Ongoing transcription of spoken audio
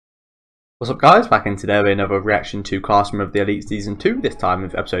What's up guys, back in today with another reaction to Classroom of the Elite Season 2, this time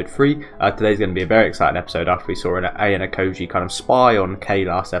with episode 3. Today's going to be a very exciting episode after we saw an Ayanokoji kind of spy on Kei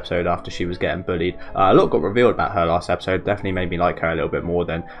last episode after she was getting bullied. A lot got revealed about her last episode, definitely made me like her a little bit more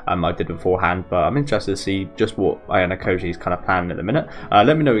than I did beforehand, but I'm interested to see just what Ayanokoji is kind of planning at the minute.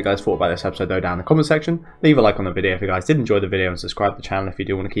 Let me know what you guys thought about this episode though down in the comment section. Leave a like on the video if you guys did enjoy the video and subscribe to the channel if you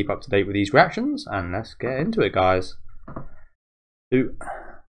do want to keep up to date with these reactions, and let's get into it guys. 2,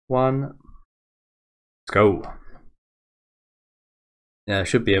 1... Let's go. Yeah, it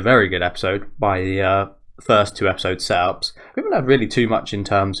should be a very good episode by the first 2 episode setups. We haven't had really too much in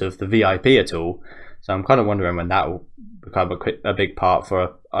terms of the VIP at all, so I'm kind of wondering when that will become a big part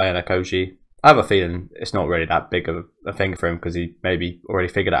for Ayanokoji. I have a feeling it's not really that big of a thing for him because he maybe already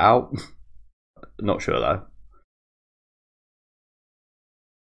figured it out. Not sure though.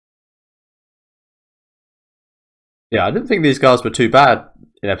 Yeah, I didn't think these guys were too bad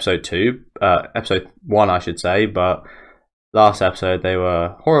in episode 2, episode 1 I should say, but last episode they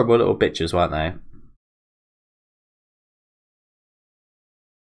were horrible little bitches, weren't they?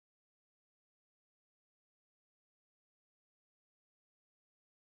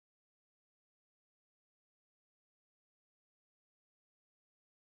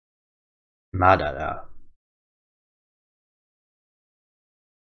 Mad at her.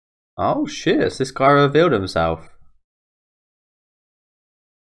 Oh shit, this guy revealed himself.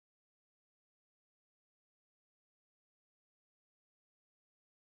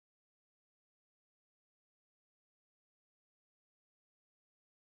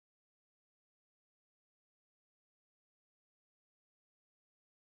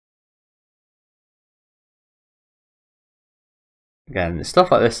 Again, it's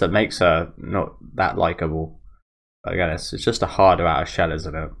stuff like this that makes her not that likable. But again, it's just a harder out of shell,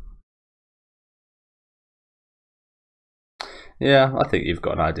 isn't it? Yeah, I think you've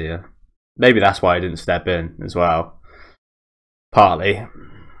got an idea. Maybe that's why I didn't step in as well. Partly.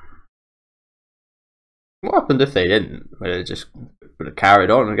 What happened if they didn't? Would it just would have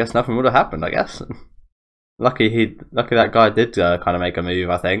carried on? I guess nothing would have happened. I guess. Lucky that guy did kind of make a move.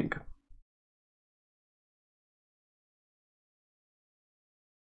 I think.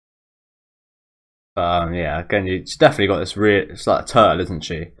 Yeah. Again, she's definitely got this it's like a turtle, isn't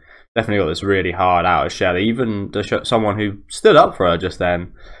she? Definitely got this really hard outer shell. Even someone who stood up for her just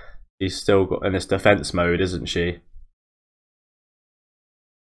then, she's still got in this defense mode, isn't she?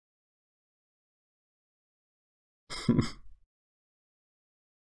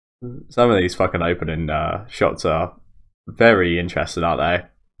 Some of these fucking opening shots are very interesting, aren't they?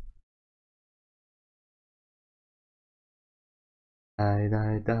 Da,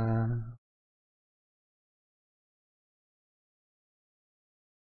 da, da.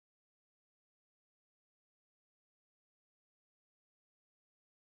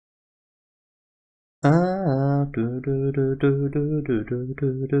 Do, do, do, do, do, do,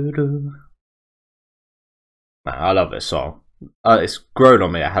 do, do, do. Man, I love this song. It's grown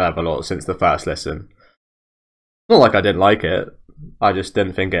on me a hell of a lot since the first listen. Not like I didn't like it, I just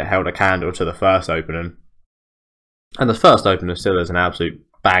didn't think it held a candle to the first opening. And the first opening still is an absolute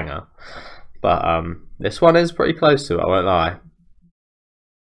banger. But this one is pretty close to it, I won't lie.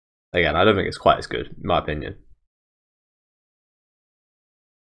 Again, I don't think it's quite as good, in my opinion.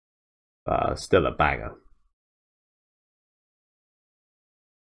 But still a banger.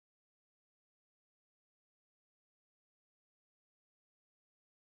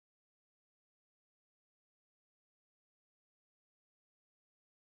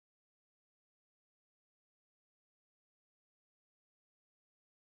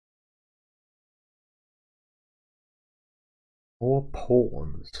 More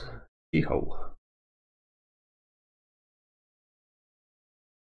pawns. She-ho.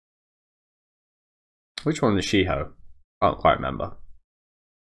 Which one is She-ho? I can't quite remember.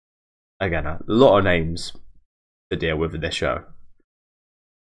 Again, a lot of names to deal with in this show.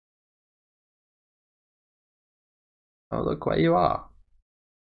 Oh, look where you are.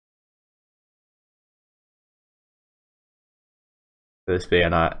 This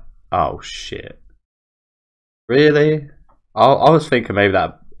being a... Oh, shit. Really? I was thinking maybe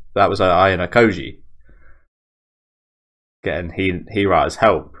that was Ayanokoji getting Hirata's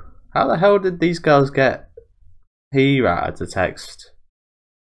help. How the hell did these girls get Hirata to text?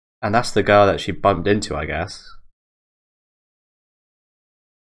 And that's the girl that she bumped into, I guess.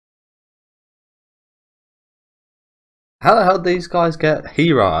 How the hell did these guys get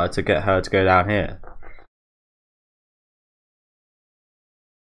Hirata to get her to go down here?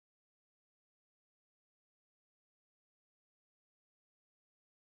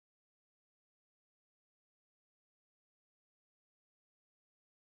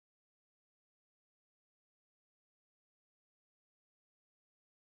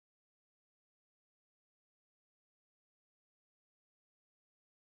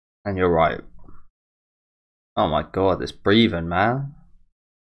 And you're right. Oh my god, this breathing, man.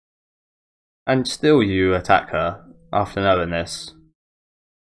 And still you attack her after knowing this.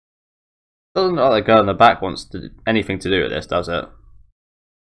 Doesn't look like the girl in the back wants anything to do with this, does it?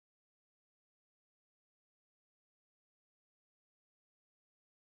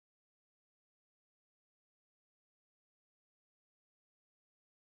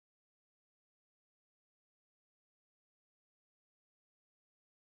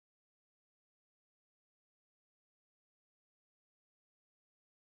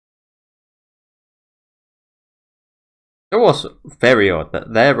 It was very odd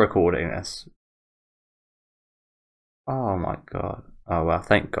that they're recording this. Oh my god. Oh well,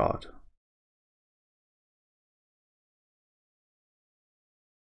 thank god.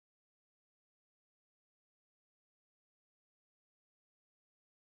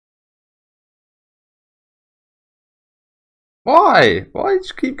 Why? Why did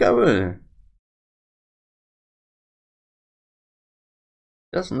you keep going?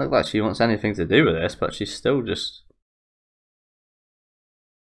 It doesn't look like she wants anything to do with this, but she's still just...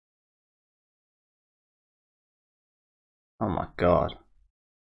 Oh my god.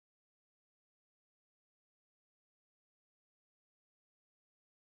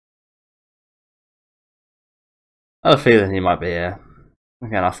 I had a feeling he might be here.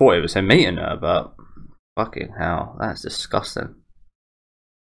 Again, I thought it was him meeting her, but... Fucking hell, that's disgusting.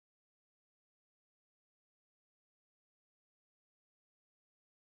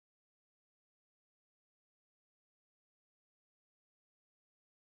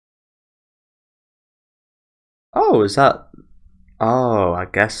 Oh, is that... Oh, I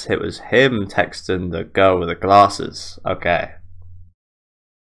guess it was him texting the girl with the glasses. Okay.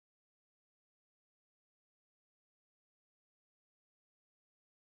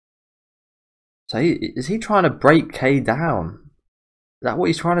 So is he trying to break Kei down? Is that what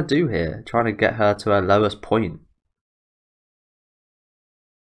he's trying to do here? Trying to get her to her lowest point?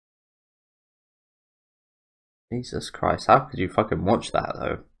 Jesus Christ, how could you fucking watch that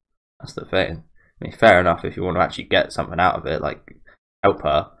though? That's the thing. I mean, fair enough if you want to actually get something out of it, like help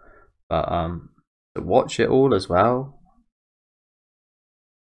her, but to watch it all as well.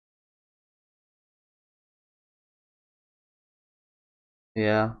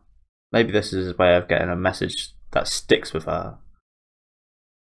 Yeah, maybe this is his way of getting a message that sticks with her.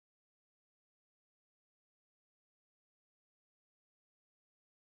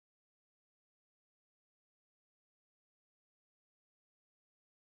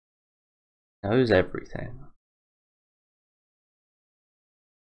 Knows everything.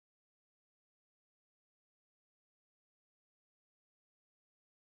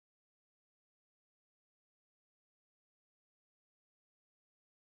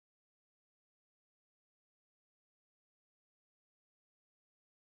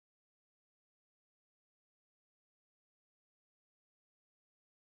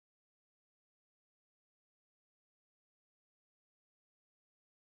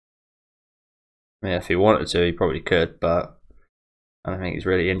 I mean, if he wanted to, he probably could, but I don't think he's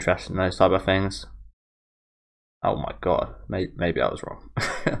really interested in those type of things. Oh my god, maybe I was wrong.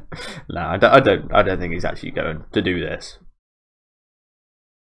 No, I don't think he's actually going to do this.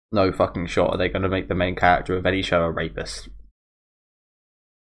 No fucking shot are they going to make the main character of any show a rapist.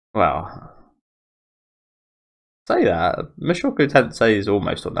 Well, say that. Mushoku Tensei is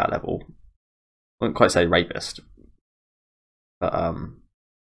almost on that level. I wouldn't quite say rapist, but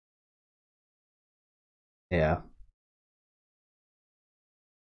yeah.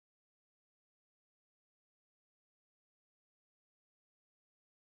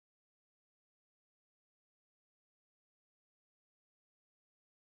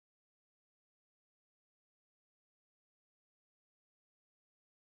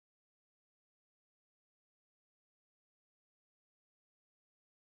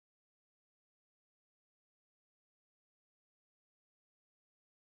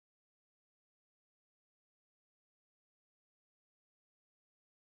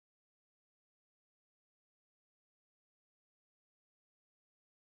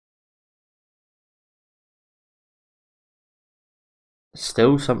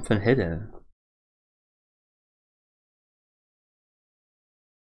 Still something hidden.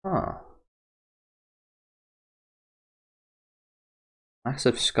 Huh.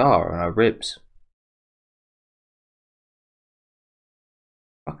 Massive scar on her ribs.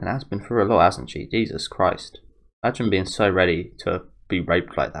 Fucking has been through a lot, hasn't she? Jesus Christ. Imagine being so ready to be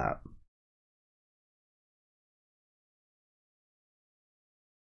raped like that.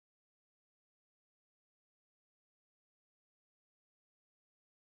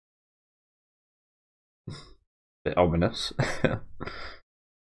 Bit ominous.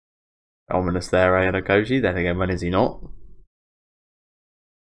 Ominous there, Ayanokoji. Then again, when is he not?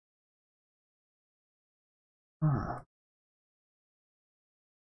 Ah.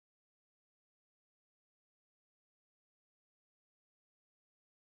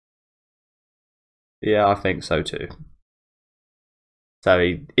 Yeah, I think so too. So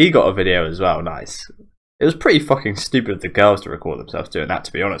he got a video as well, nice. It was pretty fucking stupid of the girls to record themselves doing that,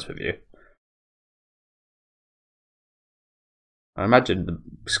 to be honest with you. I imagine the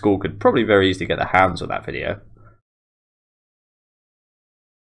school could probably very easily get their hands on that video.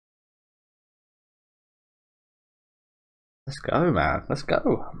 Let's go, man. Let's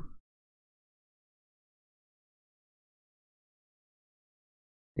go.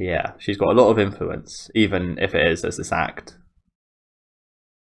 Yeah, she's got a lot of influence, even if it is as this act.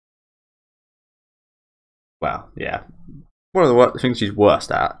 Well, yeah. One of the things she's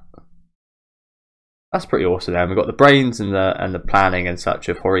worst at. That's pretty awesome. Then we've got the brains and the planning and such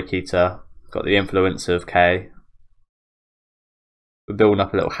of Horikita. Got the influence of Kei. We're building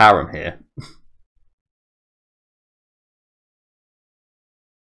up a little harem here.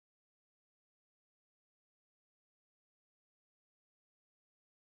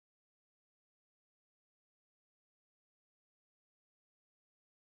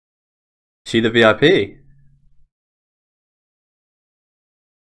 She the VIP?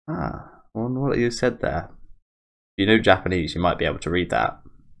 Ah, I wonder what you said there. If you know Japanese, you might be able to read that.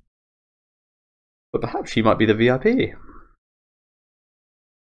 But perhaps she might be the VIP.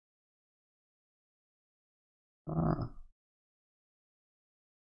 Ah.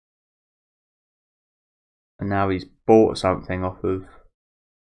 And now he's bought something off of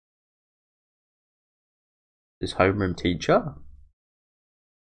his homeroom teacher.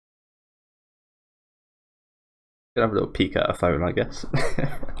 Gonna have a little peek at her phone, I guess.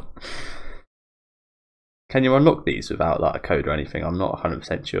 Can you unlock these without like a code or anything? I'm not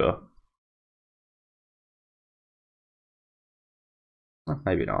 100% sure.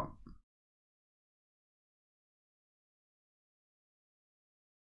 Maybe not.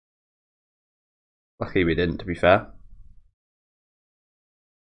 Lucky we didn't, to be fair.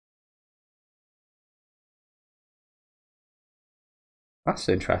 That's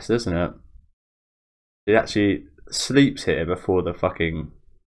interesting, isn't it? He actually sleeps here before the fucking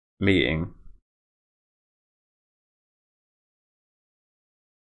meeting.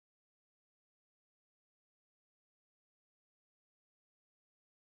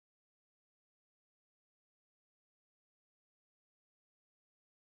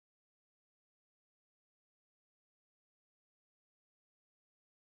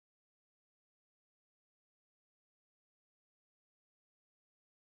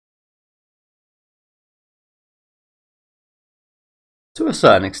 To a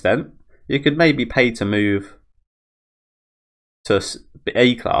certain extent, you could maybe pay to move to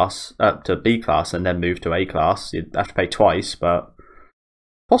A class, to B class, and then move to A class. You'd have to pay twice, but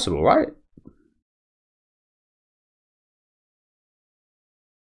possible, right?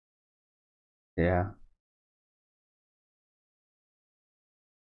 Yeah.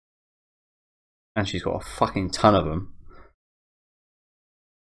 And she's got a fucking ton of them.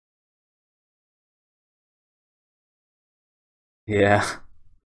 Yeah.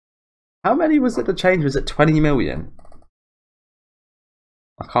 How many was it to change? Was it 20 million?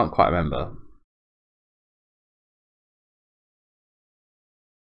 I can't quite remember.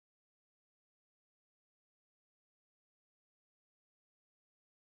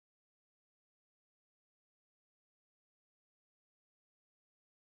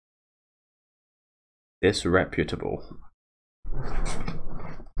 Disreputable.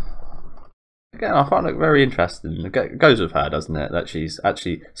 Again, I find it very interesting. It goes with her, doesn't it? That she's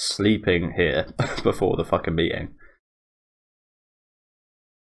actually sleeping here before the fucking meeting.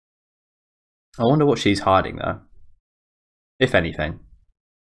 I wonder what she's hiding though. If anything.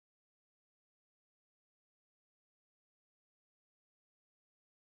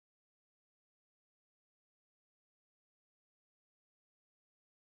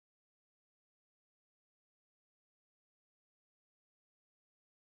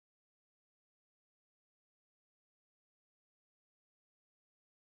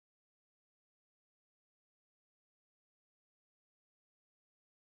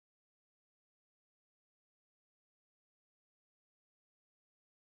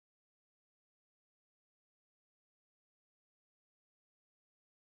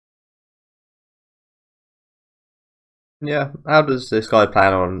 Yeah, how does this guy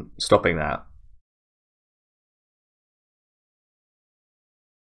plan on stopping that?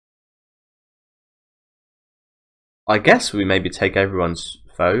 I guess we maybe take everyone's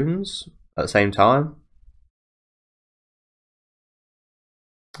phones at the same time.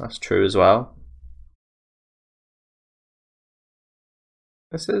 That's true as well.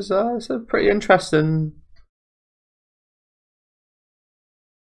 This is it's a pretty interesting.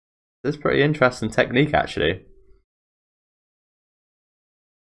 This is pretty interesting technique, actually.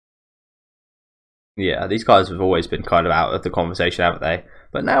 Yeah, these guys have always been kind of out of the conversation, haven't they?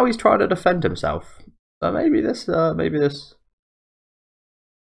 But now he's trying to defend himself. So maybe this.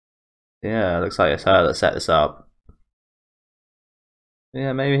 Yeah, looks like it's her that set this up.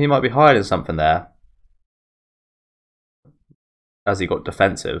 Yeah, maybe he might be hiding something there. As he got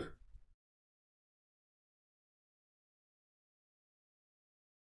defensive.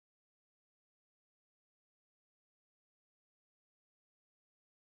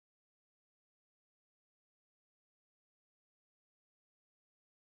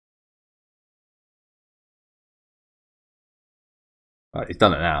 Right, he's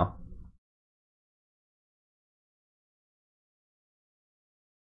done it now.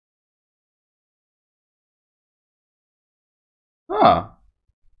 Ah.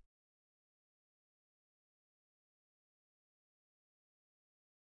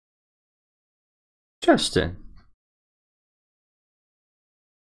 Interesting.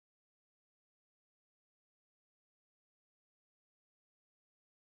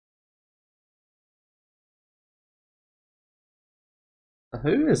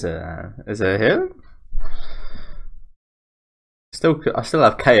 Who is it? Is it him? I still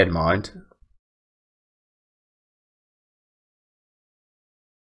have Kei in mind.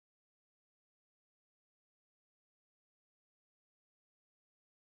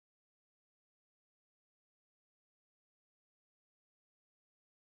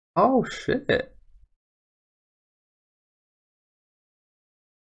 Oh shit!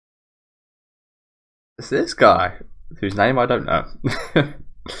 It's this guy whose name I don't know.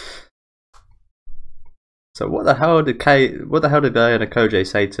 So what the hell did Ayanokoji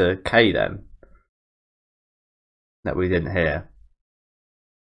say to Kei then? That we didn't hear.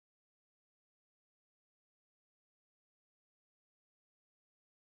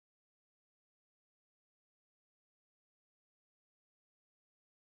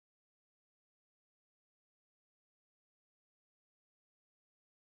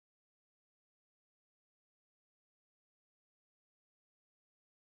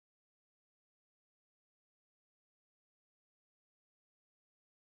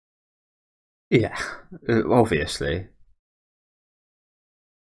 Yeah, obviously.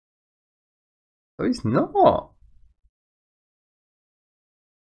 But he's not.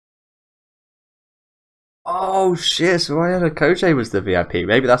 Oh shit! So Ayanokoji was the VIP.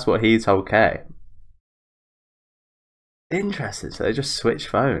 Maybe that's what he told Kei. Interesting. So they just switch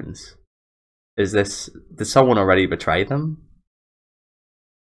phones. Did someone already betray them?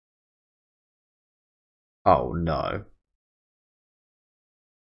 Oh no.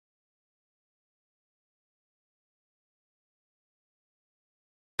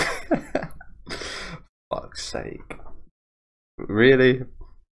 Fuck's sake. Really?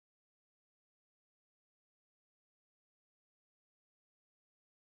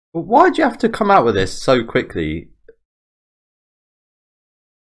 But why'd you have to come out with this so quickly?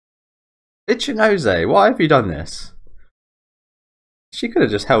 Ichinose, why have you done this? She could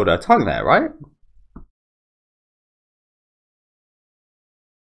have just held her tongue there, right?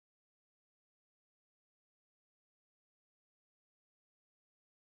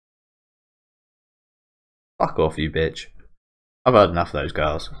 Fuck off, you bitch. I've heard enough of those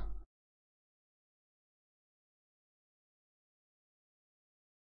girls.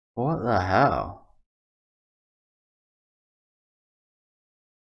 What the hell?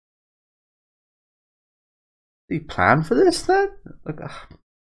 Did he plan for this then? Look,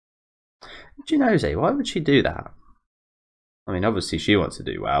 Ichinose, why would she do that? I mean, obviously she wants to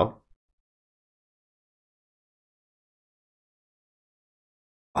do well.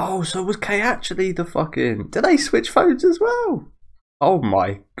 Oh, so was Kei actually the fucking... Did they switch phones as well? Oh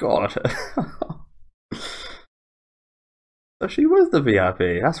my god. So she was the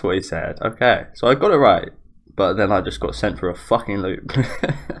VIP, that's what he said. Okay, so I got it right. But then I just got sent for a fucking loop.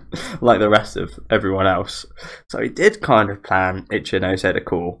 Like the rest of everyone else. So he did kind of plan Ichinose to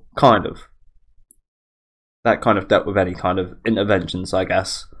call. Kind of. That kind of dealt with any kind of interventions, I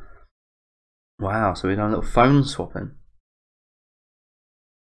guess. Wow, so we've done a little phone swapping.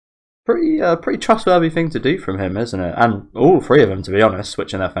 Pretty trustworthy thing to do from him, isn't it? And all three of them, to be honest,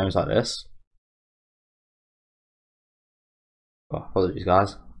 switching their phones like this. Oh, apologies,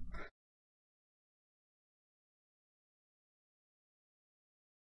 guys.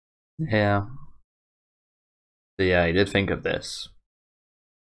 Yeah. So yeah, he did think of this.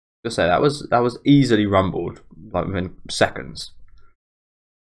 Just say that was easily rumbled, like within seconds.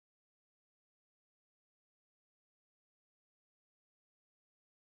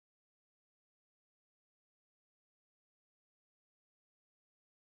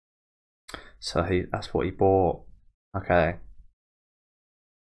 So that's what he bought. Okay.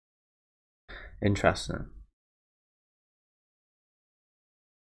 Interesting.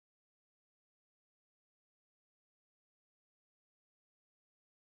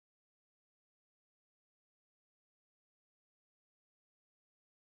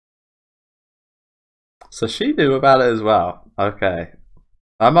 So she knew about it as well. Okay.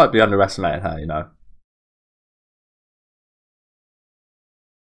 I might be underestimating her, you know.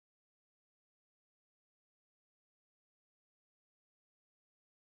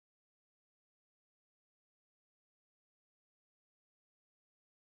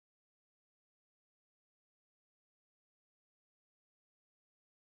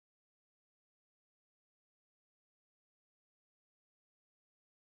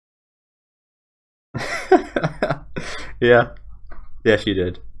 Yeah. Yeah, she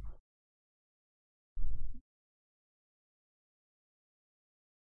did.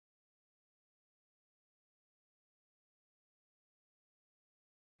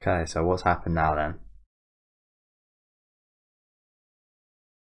 Okay, so what's happened now then?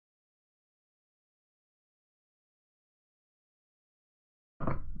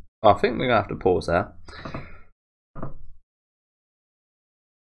 I think we're gonna have to pause there.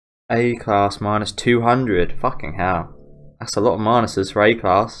 A class minus 200. Fucking hell. That's a lot of minuses for A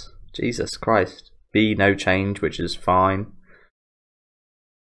class. Jesus Christ. B, no change, which is fine.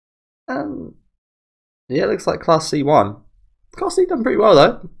 Yeah, it looks like Class C won. Class C done pretty well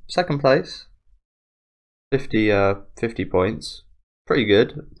though. Second place. 50 points. Pretty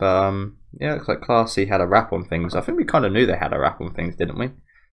good. But yeah, it looks like Class C had a wrap on things. I think we kind of knew they had a wrap on things, didn't we?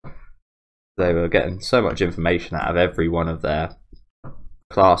 They were getting so much information out of every one of their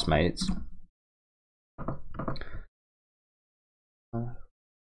classmates.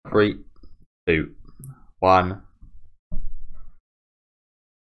 3, 2, 1.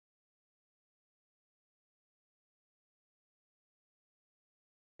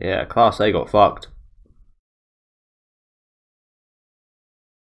 Yeah, Class A got fucked.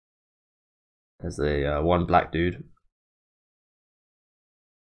 There's the one black dude.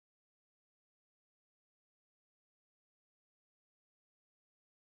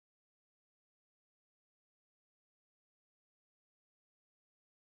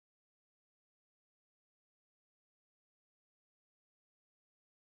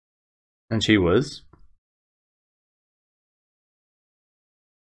 And she was.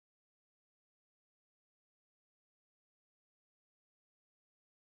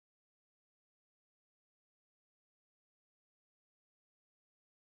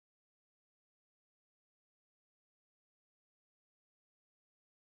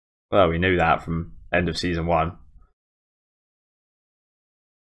 Well, we knew that from end of season 1.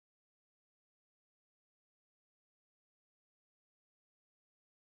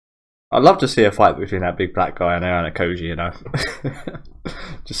 I'd love to see a fight between that big black guy and Ayanokoji, you know.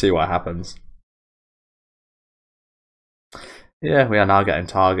 Just see what happens. Yeah, we are now getting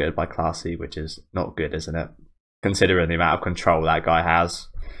targeted by Class C, which is not good, isn't it? Considering the amount of control that guy has.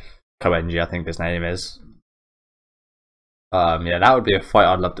 Koenji, I think his name is. Yeah, that would be a fight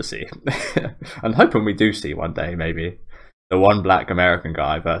I'd love to see. I'm hoping we do see one day, maybe. The one black American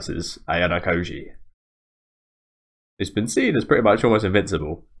guy versus Ayanokoji. Who's been seen as pretty much almost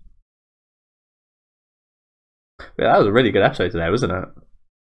invincible. Yeah, that was a really good episode today, wasn't it?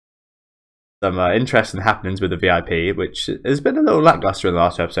 Some interesting happenings with the VIP, which has been a little lackluster in the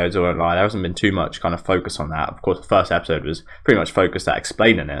last 2 episodes, I won't lie. There hasn't been too much kind of focus on that. Of course, the first episode was pretty much focused at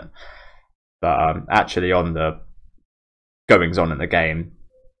explaining it. But actually on the goings on in the game,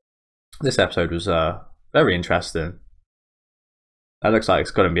 this episode was very interesting. It looks like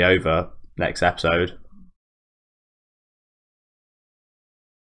it's going to be over next episode.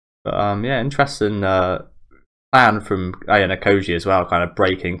 But yeah, interesting plan from Ayanokoji as well, kind of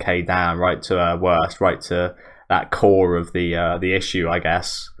breaking Kei down right to her worst, right to that core of the issue, I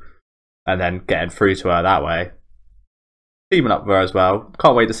guess, and then getting through to her that way. Teaming up with her as well.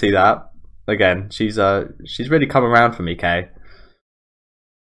 Can't wait to see that. Again, she's really come around for me, Kei.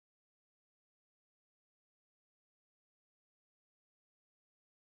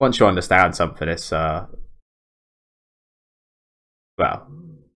 Once you understand something, it's well,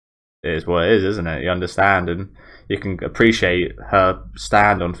 it is what it is, isn't it? You understand and you can appreciate her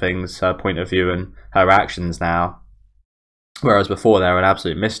stand on things, her point of view and her actions now. Whereas before they were an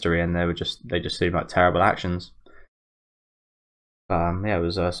absolute mystery and they just seemed like terrible actions. Yeah, it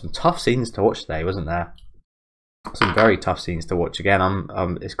was some tough scenes to watch today, wasn't there? Some very tough scenes to watch again.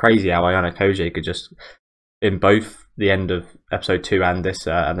 It's crazy how Ayanokoji could just, in both the end of episode 2 and this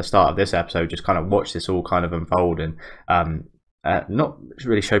and the start of this episode, just kind of watch this all kind of unfold and not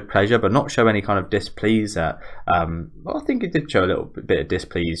really show pleasure, but not show any kind of displease. Well, I think he did show a little bit of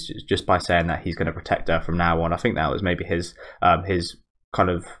displease just by saying that he's going to protect her from now on. I think that was maybe his kind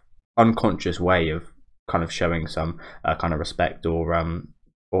of unconscious way of kind of showing some kind of respect or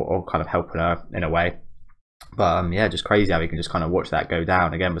kind of helping her in a way. But yeah, just crazy how we can just kind of watch that go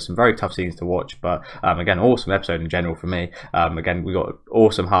down again with some very tough scenes to watch. But again, awesome episode in general for me. Again, we got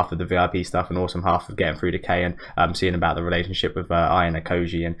awesome half of the VIP stuff and awesome half of getting through to Kei and seeing about the relationship with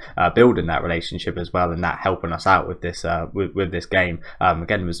Ayanokoji and building that relationship as well, and that helping us out with this with this game.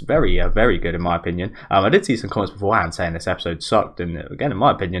 Again, was very good in my opinion. I did see some comments beforehand saying this episode sucked, and again, in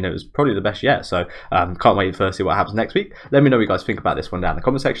my opinion, it was probably the best yet. So can't wait to see what happens next week. Let me know what you guys think about this one down in the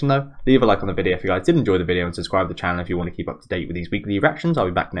comment section though. Leave a like on the video if you guys did enjoy the video, and subscribe to the channel if you want to keep up to date with these weekly reactions. I'll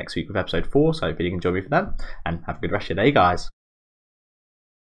be back next week with episode 4, so hopefully you can join me for that, and have a good rest of your day, guys.